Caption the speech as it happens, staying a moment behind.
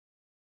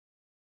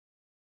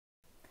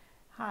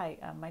Hi,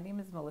 my name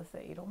is Melissa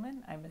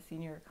Edelman. I'm a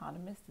senior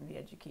economist in the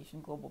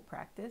Education Global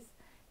Practice,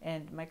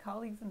 and my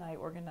colleagues and I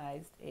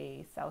organized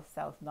a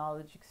South-South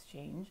knowledge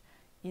exchange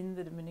in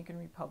the Dominican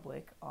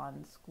Republic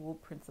on school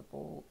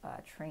principal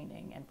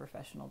training and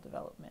professional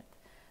development.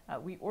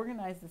 We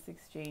organized this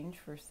exchange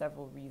for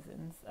several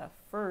reasons.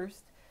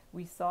 First,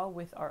 we saw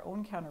with our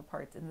own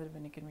counterparts in the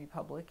Dominican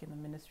Republic in the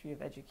Ministry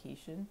of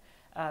Education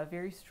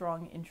very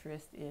strong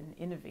interest in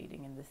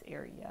innovating in this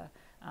area.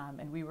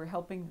 And we were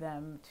helping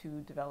them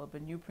to develop a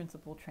new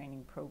principal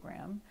training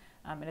program.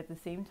 And at the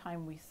same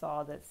time, we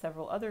saw that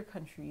several other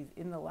countries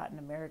in the Latin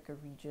America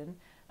region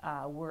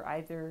were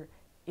either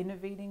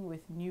innovating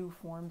with new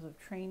forms of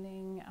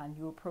training,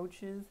 new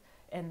approaches,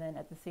 and then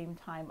at the same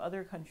time,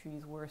 other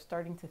countries were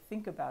starting to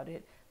think about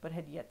it, but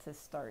had yet to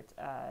start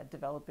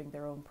developing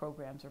their own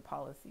programs or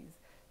policies.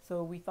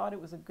 So we thought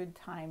it was a good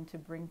time to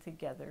bring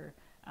together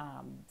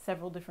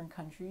several different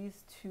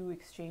countries to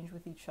exchange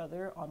with each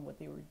other on what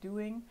they were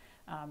doing,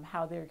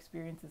 how their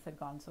experiences had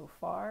gone so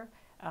far,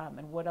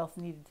 and what else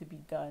needed to be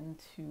done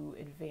to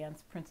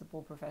advance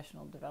principal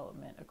professional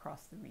development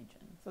across the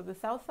region. So the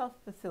South-South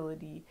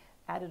facility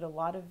added a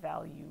lot of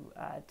value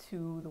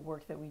to the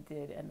work that we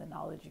did and the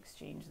knowledge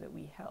exchange that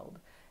we held,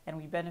 and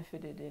we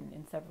benefited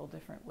in several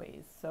different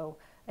ways. So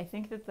I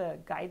think that the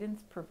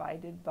guidance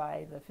provided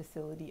by the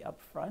facility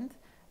up front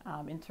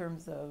in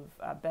terms of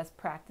best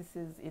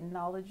practices in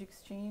knowledge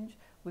exchange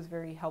was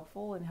very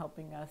helpful in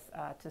helping us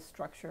to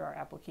structure our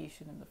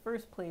application in the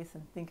first place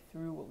and think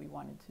through what we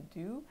wanted to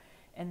do.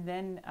 And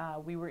then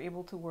we were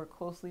able to work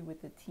closely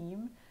with the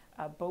team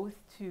both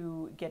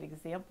to get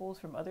examples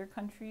from other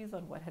countries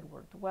on what had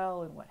worked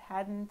well and what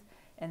hadn't,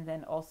 and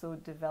then also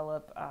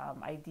develop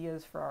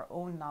ideas for our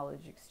own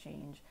knowledge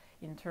exchange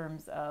in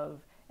terms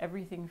of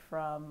everything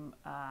from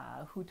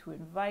who to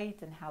invite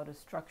and how to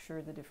structure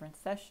the different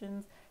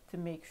sessions to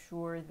make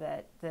sure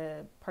that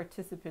the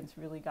participants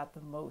really got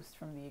the most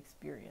from the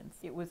experience.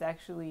 It was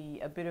actually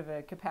a bit of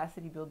a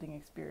capacity building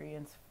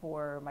experience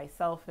for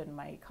myself and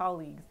my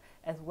colleagues,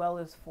 as well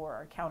as for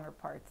our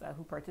counterparts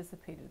who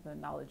participated in the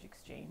knowledge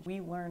exchange. We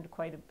learned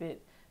quite a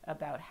bit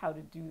about how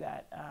to do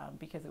that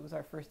because it was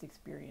our first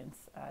experience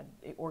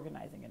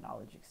organizing a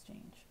knowledge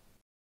exchange.